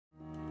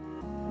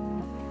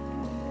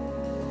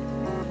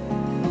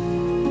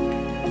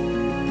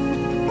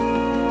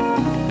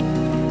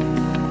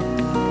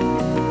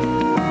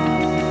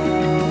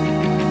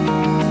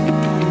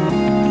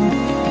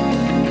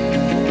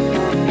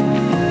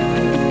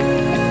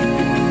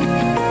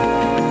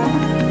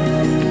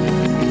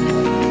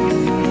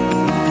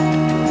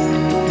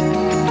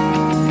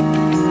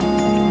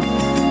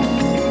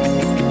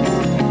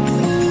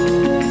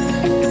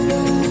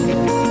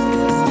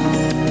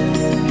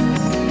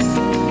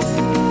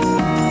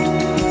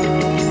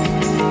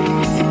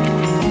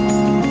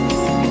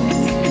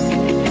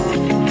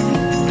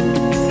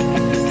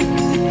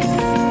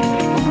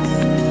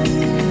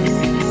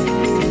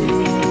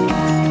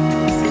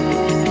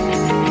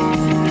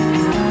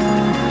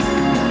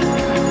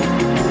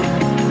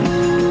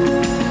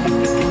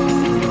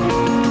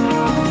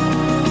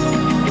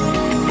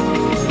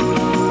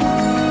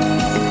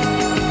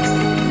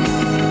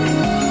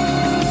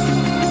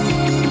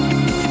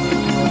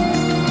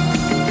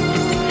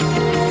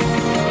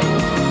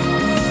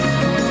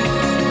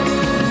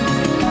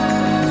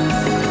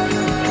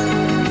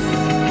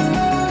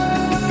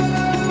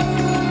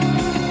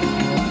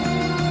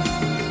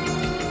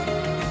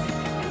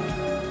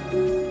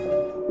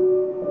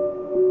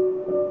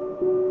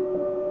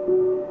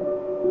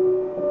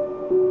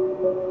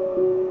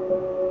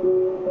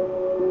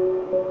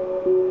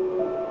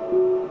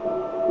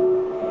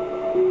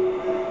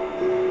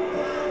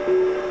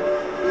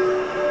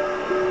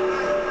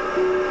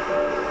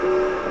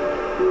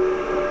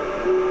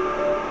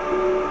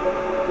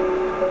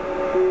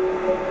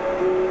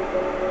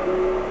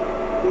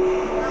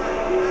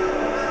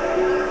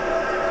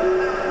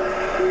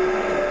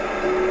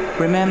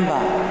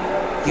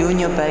Remember, you and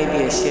your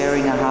baby are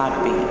sharing a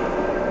heartbeat.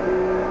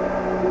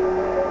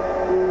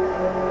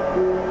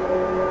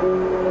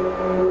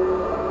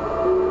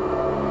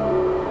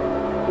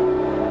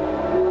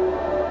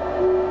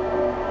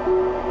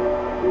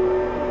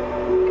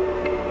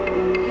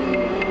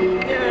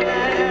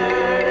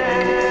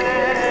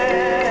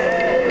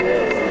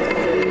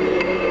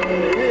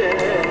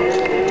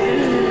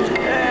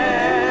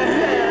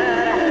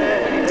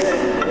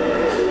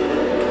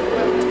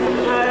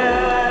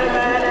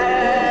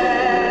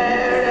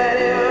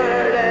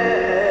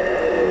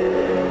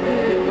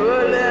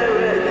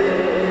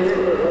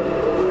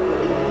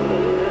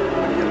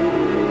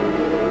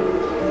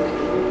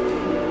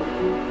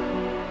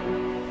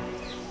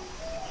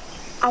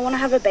 I want to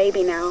have a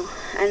baby now,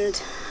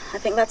 and I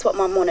think that's what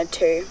Mum wanted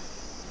too.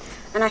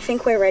 And I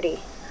think we're ready.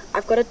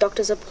 I've got a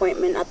doctor's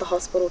appointment at the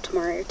hospital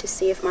tomorrow to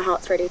see if my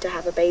heart's ready to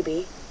have a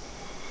baby.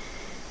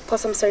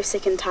 Plus I'm so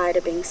sick and tired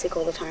of being sick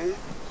all the time.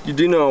 You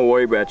do know I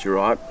worry about you,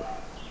 right?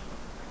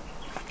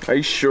 Are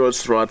you sure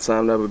it's the right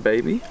time to have a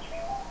baby?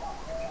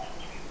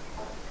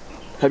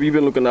 Have you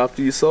been looking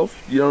after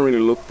yourself? You don't really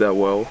look that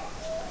well.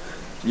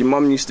 Your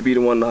mum used to be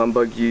the one to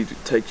humbug you to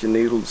take your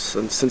needles,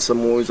 and since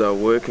I'm always out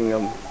working,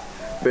 I'm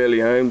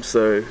barely home,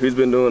 so who's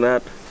been doing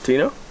that?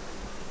 Tina?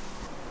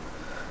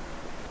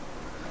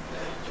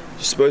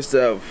 You're supposed to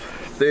have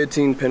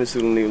 13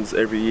 penicillin needles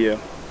every year.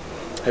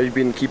 Have you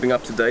been keeping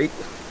up to date?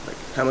 Like,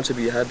 how much have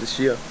you had this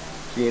year?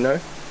 Do you know?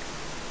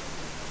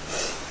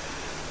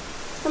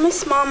 I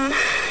miss Mum.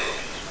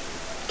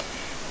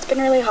 It's been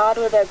really hard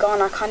with her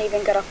gone. I can't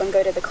even get up and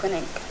go to the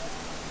clinic.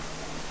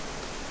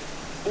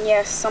 And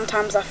yes,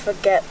 sometimes I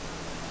forget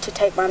to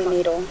take my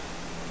needle.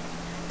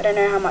 I don't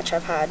know how much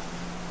I've had.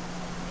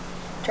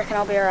 Do you reckon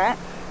I'll be alright?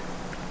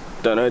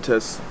 Don't know,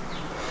 Tess.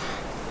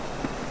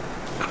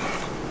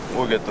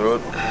 We'll get through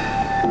it.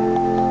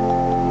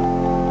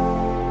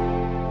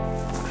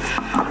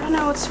 I don't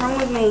know what's wrong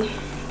with me.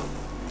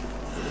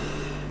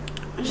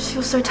 I just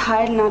feel so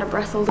tired and out of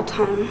breath all the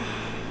time.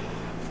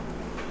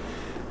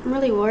 I'm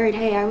really worried.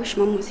 Hey, I wish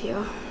Mum was here.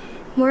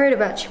 I'm worried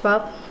about you,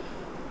 Bob.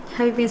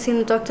 Have you been seeing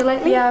the doctor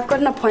lately? Yeah, I've got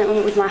an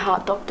appointment with my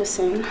heart doctor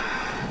soon.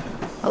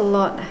 A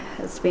lot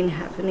has been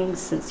happening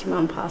since your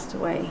mum passed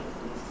away.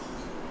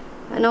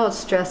 I know it's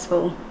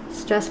stressful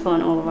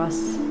on all of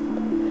us.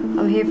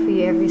 I'm here for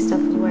you every step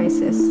of the way,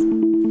 sis.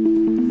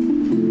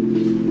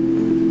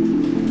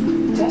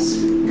 Tess,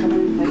 come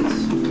in,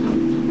 please.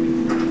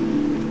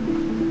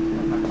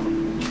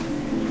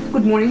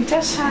 Good morning,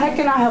 Tess. How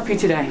can I help you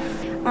today?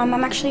 I'm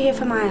actually here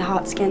for my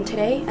heart scan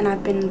today, and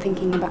I've been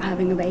thinking about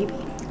having a baby.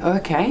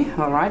 Okay,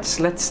 all right.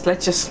 So let's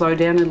just slow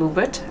down a little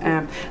bit.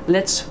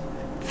 Let's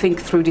think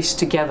through this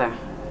together,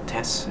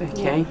 Tess.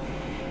 Okay. Yeah.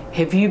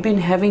 Have you been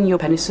having your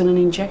penicillin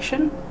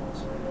injection?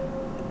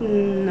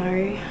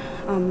 No.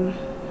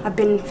 I've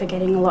been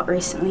forgetting a lot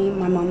recently.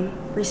 My mum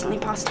recently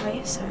passed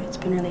away, so it's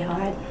been really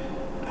hard.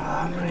 Oh,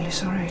 I'm really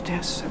sorry,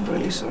 Tess. I'm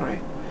really sorry.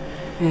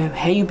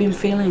 How you been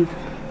feeling?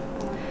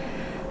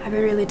 I've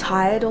been really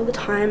tired all the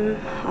time.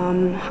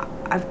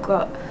 I've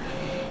got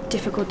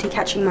difficulty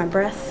catching my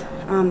breath.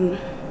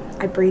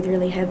 I breathe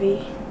really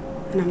heavy,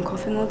 and I'm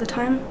coughing all the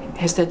time.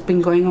 Has that been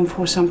going on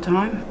for some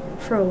time?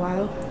 For a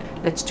while.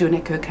 Let's do an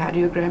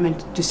echocardiogram and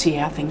to see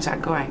how things are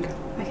going.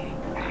 Okay.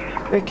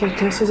 Okay,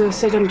 Tess, as I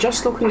said, I'm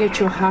just looking at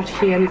your heart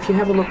here, and if you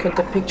have a look at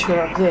the picture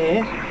up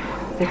there,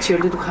 that's your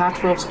little heart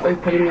valves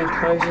opening and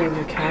closing,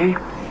 okay?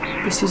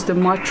 This is the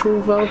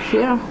mitral valve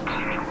here,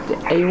 the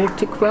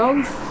aortic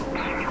valve,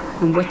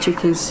 and what you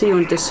can see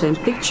on the same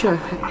picture,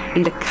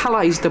 in the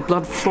color is the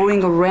blood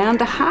flowing around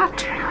the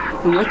heart,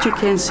 and what you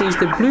can see is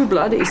the blue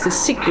blood is the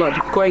sick blood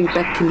going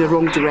back in the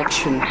wrong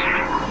direction.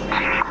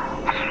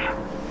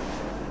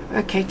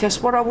 Okay,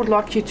 Tess, what I would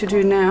like you to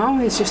do now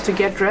is just to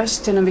get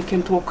dressed, and then we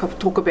can talk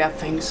about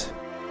things.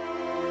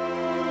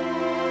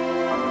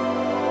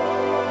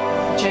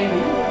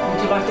 Jamie,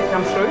 would you like to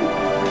come through?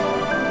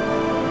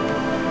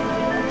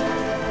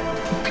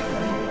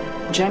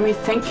 Jamie,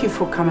 thank you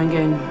for coming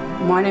in.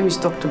 My name is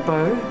Dr.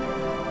 Bo.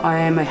 I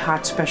am a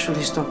heart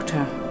specialist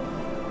doctor.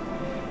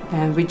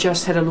 And we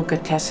just had a look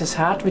at Tess's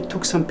heart. We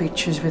took some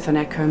pictures with an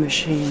echo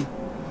machine.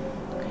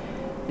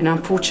 And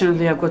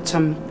unfortunately, I've got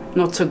some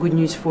not so good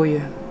news for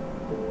you.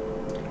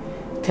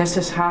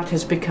 Tess's heart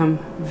has become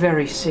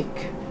very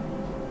sick.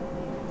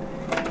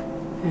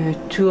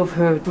 Two of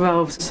her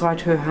valves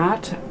inside her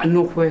heart are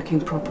not working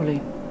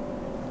properly.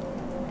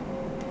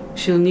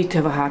 She'll need to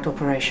have a heart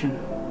operation.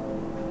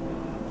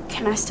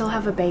 Can I still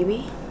have a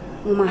baby?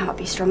 Will my heart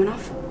be strong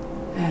enough?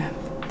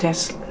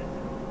 Tess,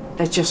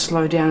 let's just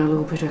slow down a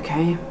little bit,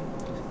 okay?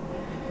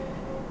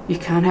 You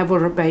can't have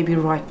a baby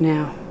right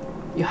now.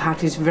 Your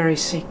heart is very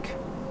sick.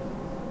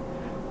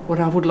 What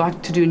I would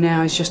like to do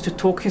now is just to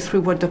talk you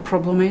through what the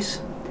problem is,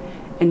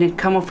 and then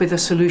come up with a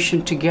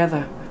solution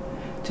together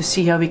to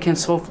see how we can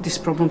solve this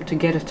problem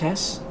together,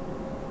 Tess.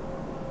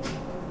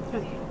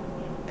 Okay.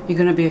 You're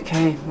gonna be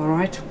okay, all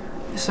right?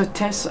 So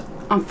Tess,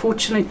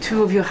 unfortunately,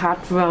 two of your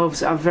heart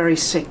valves are very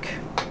sick,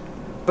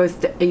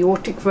 both the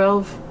aortic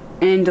valve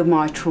and the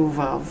mitral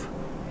valve.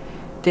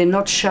 they're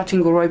not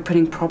shutting or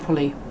opening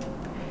properly.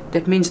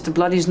 That means the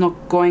blood is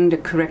not going the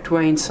correct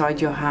way inside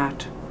your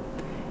heart.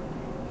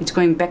 It's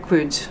going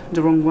backwards,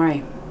 the wrong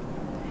way.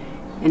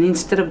 And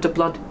instead of the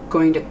blood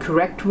going the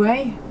correct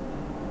way,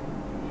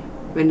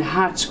 when the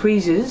heart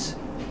squeezes,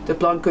 the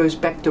blood goes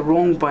back the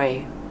wrong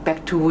way,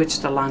 back towards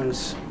the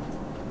lungs.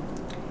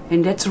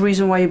 And that's the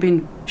reason why you've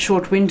been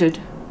short-winded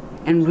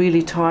and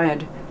really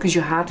tired, because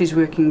your heart is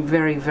working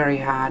very, very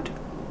hard.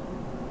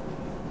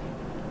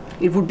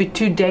 It would be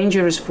too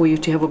dangerous for you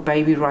to have a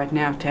baby right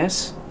now,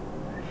 Tess.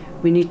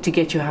 We need to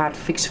get your heart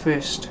fixed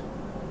first.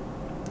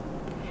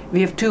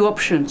 We have two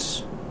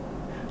options.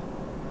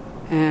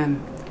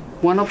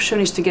 One option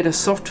is to get a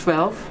soft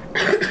valve,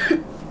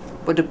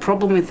 but the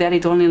problem with that,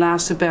 it only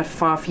lasts about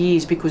 5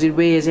 years because it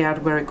wears out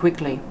very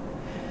quickly.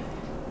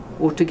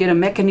 Or to get a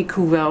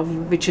mechanical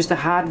valve, which is the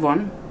hard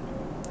one.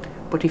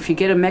 But if you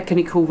get a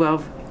mechanical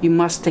valve, you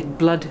must take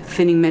blood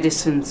thinning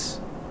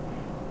medicines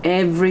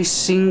every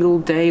single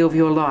day of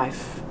your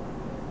life.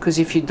 Because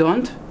if you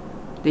don't,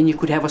 then you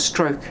could have a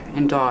stroke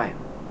and die.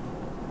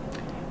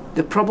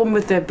 The problem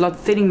with the blood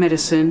thinning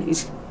medicine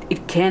is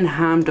it can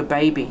harm the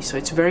baby, so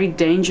it's very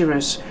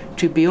dangerous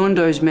to be on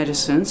those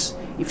medicines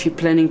if you're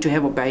planning to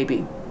have a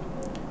baby.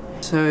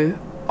 So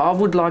I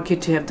would like you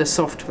to have the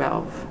soft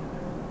valve.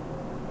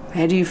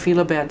 How do you feel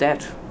about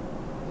that?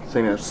 I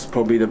think that's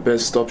probably the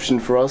best option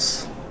for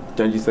us,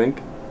 don't you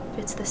think? If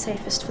it's the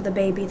safest for the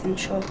baby, then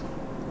sure.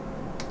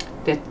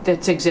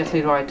 That's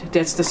exactly right.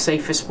 That's the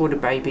safest for the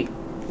baby.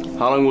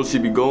 How long will she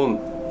be gone?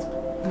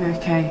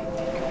 Okay.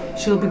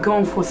 She'll be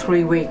gone for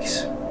 3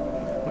 weeks.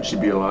 Will she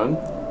be alone?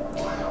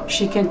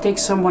 She can take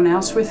someone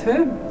else with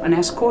her, an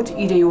escort,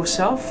 either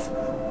yourself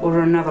or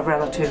another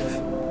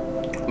relative.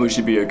 Will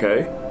she be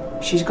okay?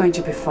 She's going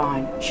to be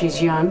fine.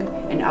 She's young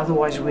and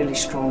otherwise really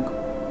strong.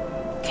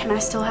 Can I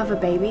still have a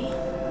baby?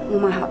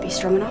 Will my heart be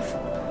strong enough?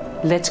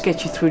 Let's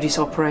get you through this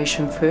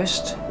operation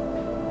first,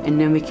 and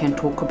then we can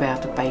talk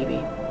about the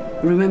baby.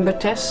 Remember,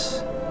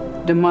 Tess?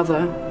 The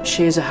mother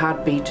shares a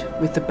heartbeat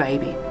with the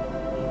baby.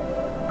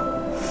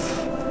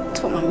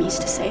 That's what Mum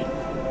used to say.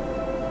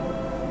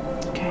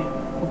 Okay,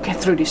 we'll get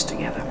through this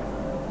together.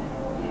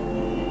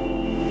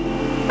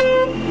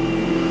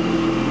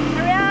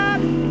 Hurry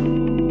up!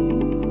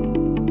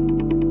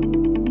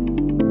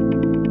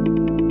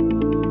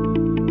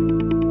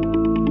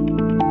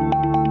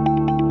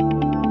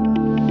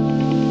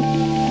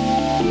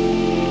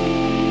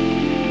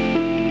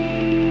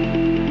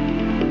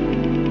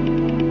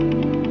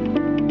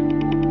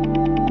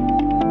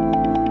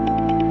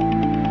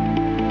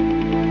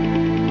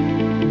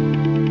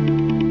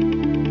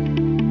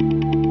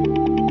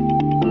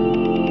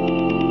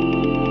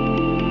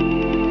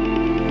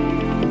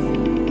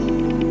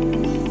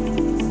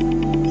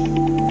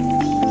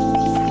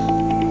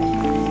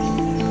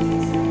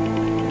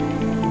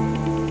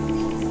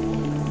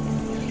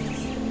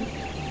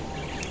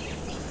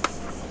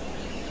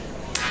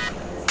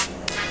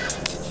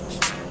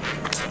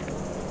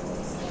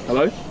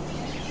 Hello?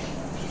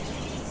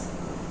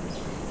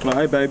 Oh,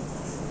 hey babe.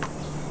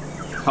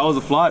 How was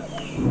the flight?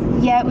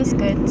 Yeah, it was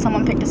good.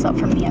 Someone picked us up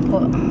from the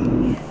airport.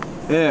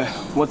 Yeah,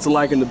 what's it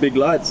like in the big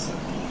lights?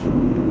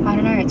 I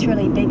don't know, it's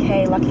really big.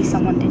 Hey, lucky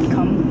someone did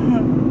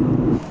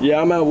come.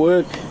 Yeah, I'm at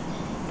work.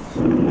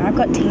 I've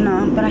got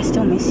Tina, but I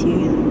still miss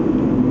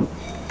you.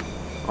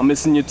 I'm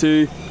missing you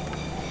too.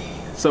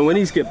 So when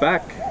do you get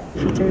back?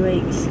 For 3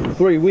 weeks.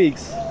 3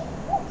 weeks?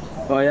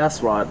 Oh yeah,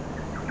 that's right.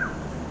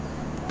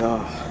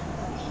 Oh.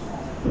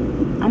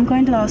 I'm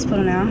going to the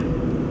hospital now.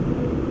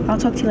 I'll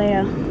talk to you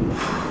later.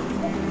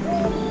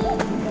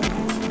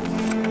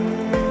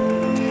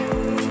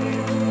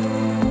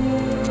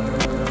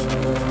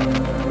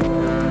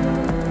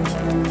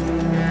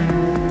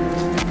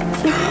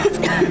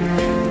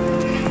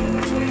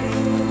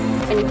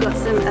 And you've got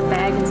a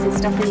bag and some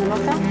stuff in the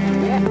locker?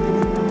 Yeah.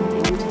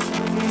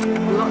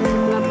 And lots of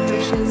blood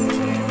pressures,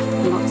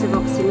 lots of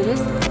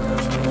oximeters.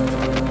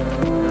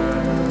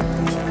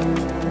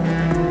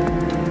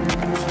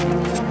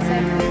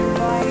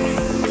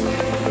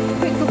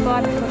 Quick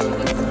goodbye before she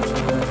gets.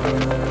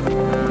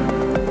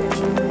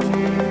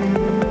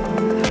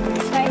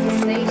 Take a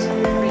seat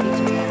and ready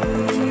to go.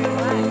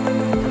 Right.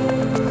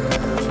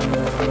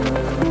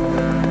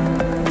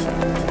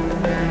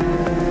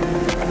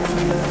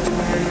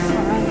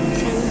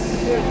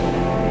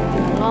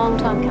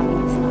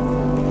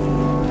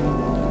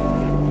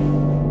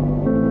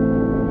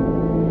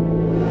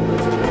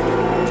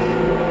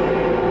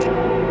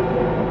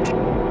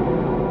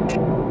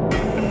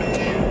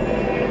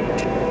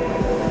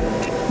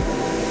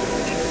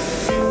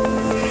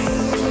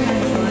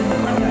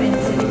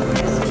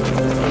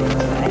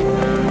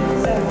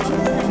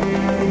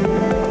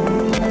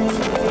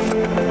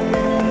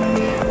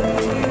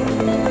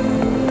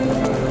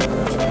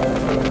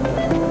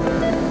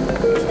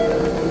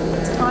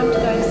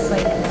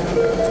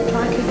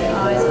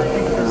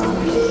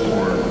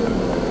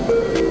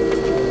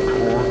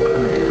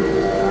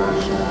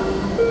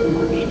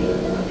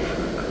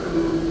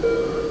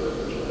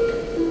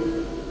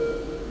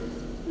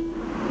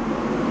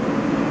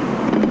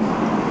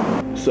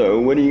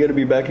 when are you going to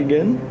be back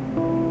again?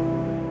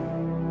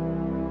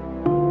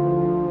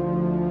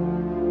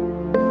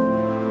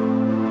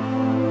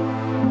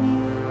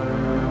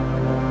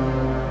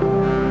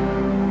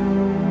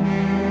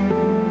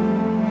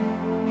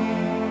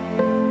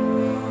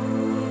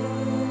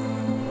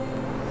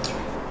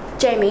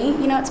 Jamie,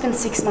 you know it's been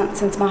 6 months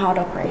since my heart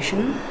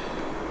operation.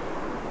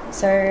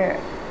 So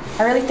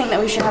I really think that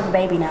we should have a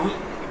baby now.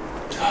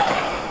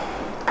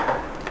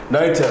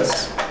 No,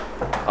 Tess.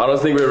 I don't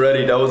think we're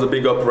ready. That was a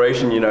big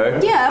operation, you know.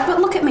 Yeah, but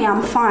look at me,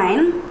 I'm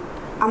fine.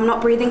 I'm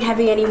not breathing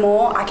heavy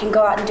anymore. I can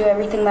go out and do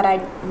everything that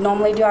I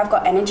normally do. I've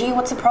got energy.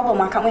 What's the problem?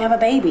 Why can't we have a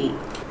baby?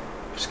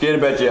 I'm scared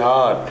about your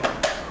heart.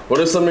 What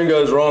if something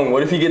goes wrong?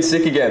 What if you get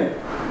sick again?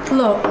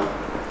 Look,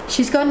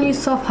 she's got new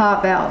soft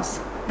heart valves.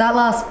 That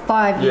lasts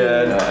 5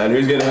 years. Yeah, and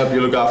who's going to help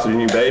you look after the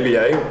new baby,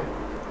 eh?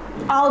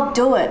 I'll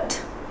do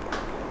it.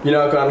 You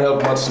know, I can't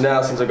help much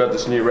now since I got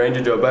this new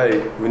ranger job,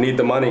 eh? We need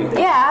the money.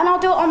 Yeah, and I'll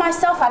do it all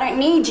myself. I don't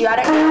need you. I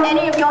don't need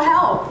any of your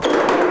help.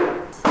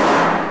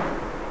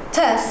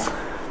 Tess,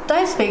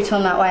 don't speak to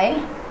him that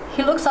way.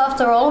 He looks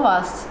after all of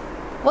us.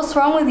 What's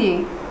wrong with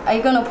you? Are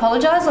you going to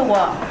apologise or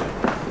what?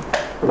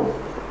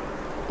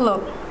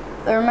 Look,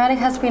 the rheumatic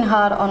has been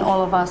hard on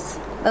all of us.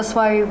 That's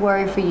why we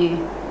worry for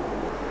you.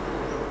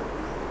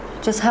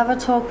 Just have a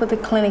talk with the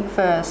clinic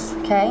first,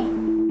 okay?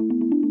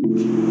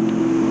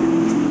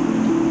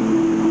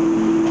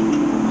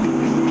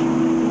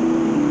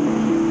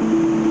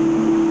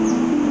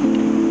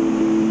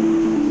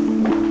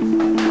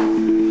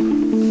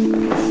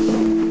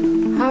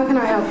 How can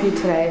I help you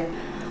today?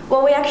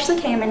 Well, we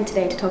actually came in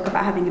today to talk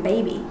about having a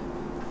baby.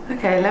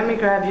 Okay, let me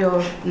grab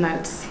your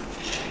notes.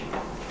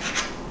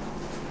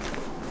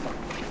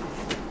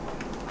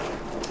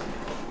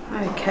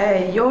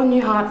 Okay, your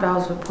new heart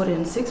valves were put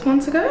in 6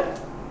 months ago,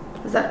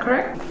 is that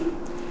correct?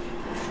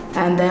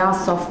 And they are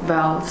soft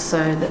valves so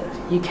that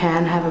you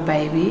can have a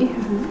baby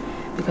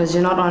because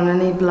you're not on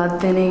any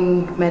blood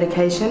thinning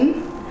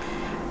medication.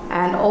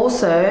 And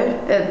also,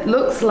 it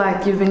looks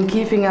like you've been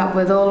keeping up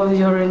with all of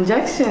your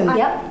injections.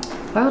 Yep.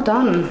 Well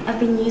done. I've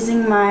been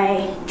using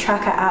my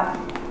tracker app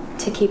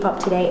to keep up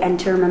to date and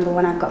to remember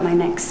when I've got my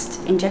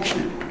next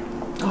injection.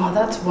 Oh,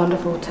 that's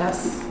wonderful,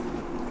 Tess.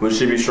 Will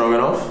she be strong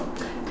enough?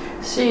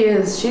 She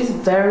is. She's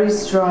very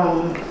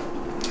strong.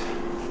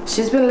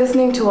 She's been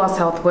listening to us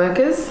health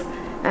workers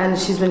and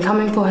she's been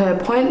coming for her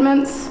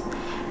appointments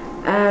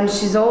and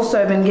she's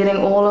also been getting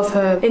all of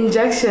her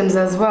injections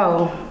as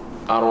well.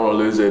 I don't want to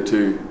lose her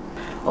too.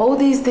 All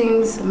these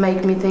things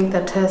make me think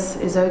that Tess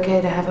is okay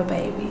to have a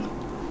baby.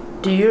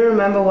 Do you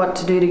remember what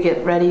to do to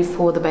get ready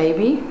for the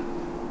baby?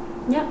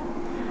 Yep.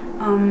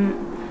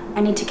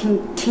 I need to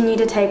continue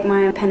to take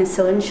my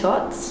penicillin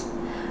shots.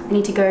 I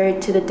need to go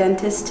to the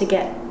dentist to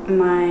get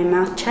my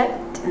mouth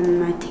checked and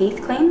my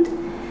teeth cleaned.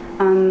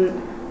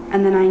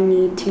 And then I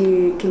need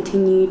to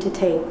continue to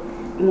take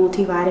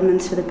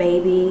multivitamins for the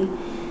baby.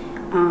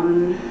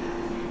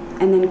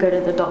 And then go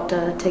to the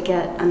doctor to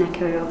get an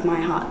echo of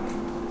my heart.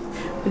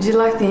 Would you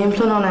like the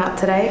implant out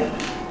today?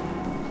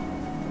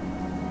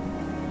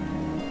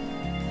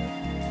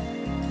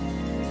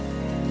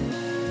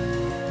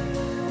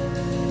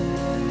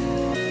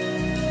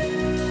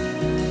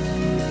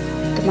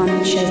 The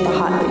mum shows the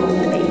heartbeat of the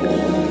baby.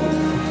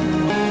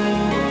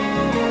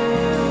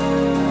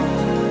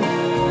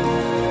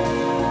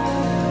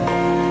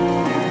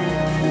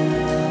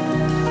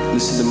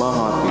 Listen to my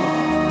heart.